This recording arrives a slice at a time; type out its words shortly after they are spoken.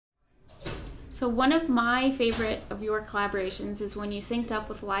So one of my favorite of your collaborations is when you synced up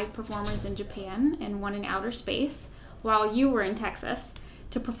with live performers in Japan and one in outer space while you were in Texas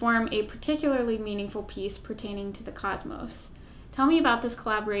to perform a particularly meaningful piece pertaining to the cosmos. Tell me about this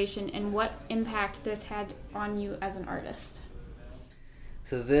collaboration and what impact this had on you as an artist.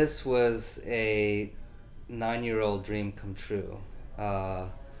 So this was a 9-year-old dream come true,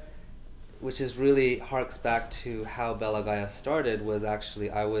 which is really harks back to how Bella Gaia started. Was actually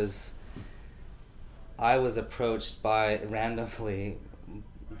I was approached by a random phone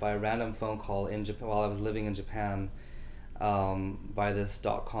call in Japan while I was living in Japan, by this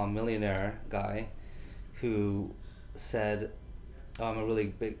 .com millionaire guy who said, oh, I'm a really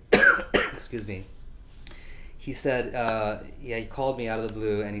big excuse me. He said, he called me out of the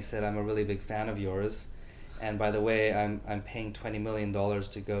blue and he said, I'm a really big fan of yours, and by the way, I'm paying $20 million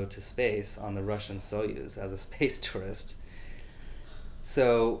to go to space on the Russian Soyuz as a space tourist.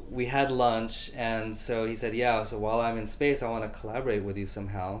 So we had lunch, and so he said, yeah, so while I'm in space, I want to collaborate with you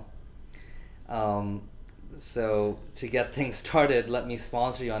somehow. So to get things started, let me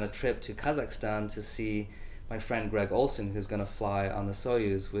sponsor you on a trip to Kazakhstan to see my friend Greg Olson, who's going to fly on the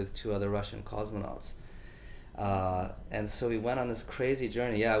Soyuz with 2 other Russian cosmonauts. And so we went on this crazy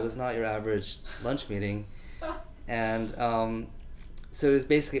journey. Yeah, it was not your average lunch meeting. And so it was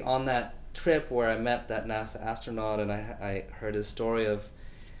basically on that trip where I met that NASA astronaut, and I heard his story of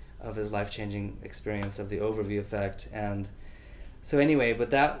his life-changing experience of the overview effect. And so anyway, but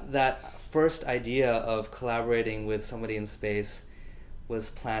that first idea of collaborating with somebody in space was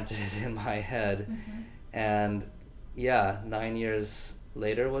planted in my head. Mm-hmm. And yeah, 9 years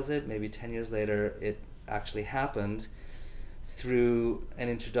later, was it? Maybe 10 years later, it actually happened through an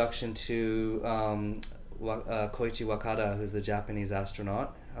introduction to Koichi Wakada, who's the Japanese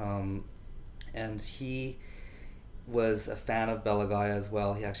astronaut. And he was a fan of Bella Gaia as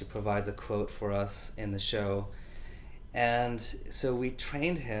well. He actually provides a quote for us in the show. And so we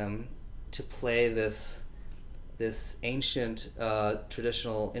trained him to play this ancient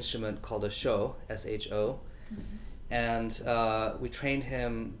traditional instrument called a sho, S-H-O. Mm-hmm. And we trained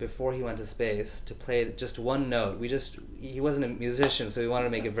him before he went to space to play just one note. He wasn't a musician, so we wanted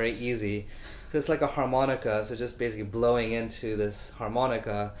to make it very easy. So it's like a harmonica, so just basically blowing into this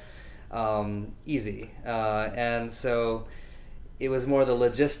harmonica, easy. And so it was more the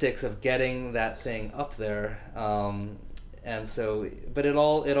logistics of getting that thing up there. And so, but it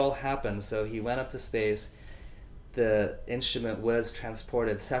all happened. So he went up to space. The instrument was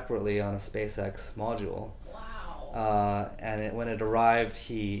transported separately on a SpaceX module. And when it arrived,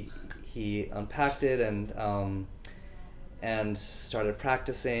 he unpacked it and started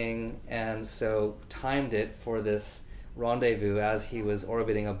practicing, and so timed it for this rendezvous as he was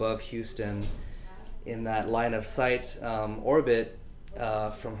orbiting above Houston in that line of sight orbit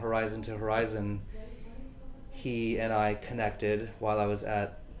from horizon to horizon. He and I connected while I was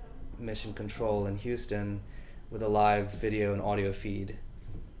at Mission Control in Houston with a live video and audio feed,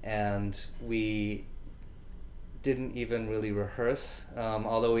 and we didn't even really rehearse,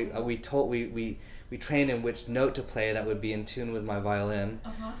 although we trained in which note to play that would be in tune with my violin.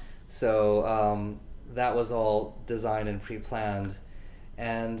 Uh-huh. So that was all designed and pre-planned,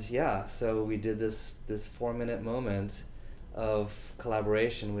 and yeah, so we did this 4-minute moment of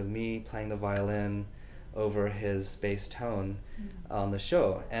collaboration with me playing the violin over his bass tone on the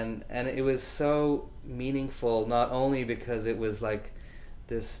show, and it was so meaningful, not only because it was like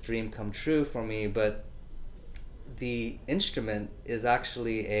this dream come true for me, but the instrument is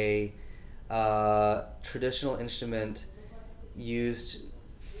actually a traditional instrument used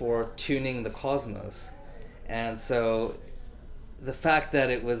for tuning the cosmos. And so the fact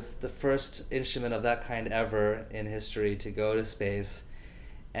that it was the first instrument of that kind ever in history to go to space,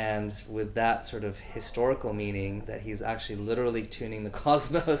 and with that sort of historical meaning that he's actually literally tuning the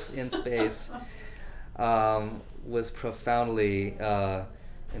cosmos in space, was profoundly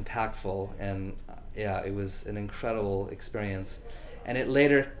impactful. And yeah, it was an incredible experience. And it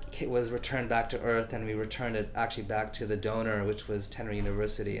later was returned back to Earth, and we returned it actually back to the donor, which was Tenri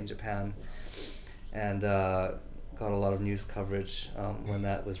University in Japan, and got a lot of news coverage when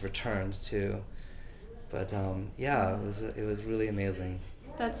that was returned too. But yeah, it was really amazing.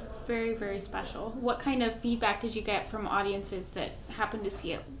 That's very, very special. What kind of feedback did you get from audiences that happened to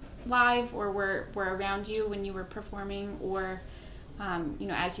see it live or were around you when you were performing, or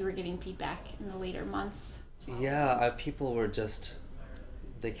as you were getting feedback in the later months? Yeah, people were just,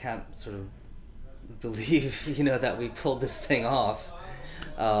 they can't sort of believe, that we pulled this thing off.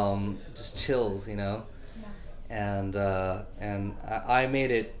 Just chills, Yeah. And I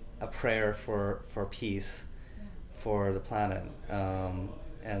made it a prayer for peace, for the planet.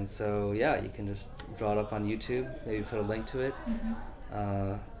 And so, yeah, you can just draw it up on YouTube, maybe put a link to it.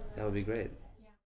 That would be great.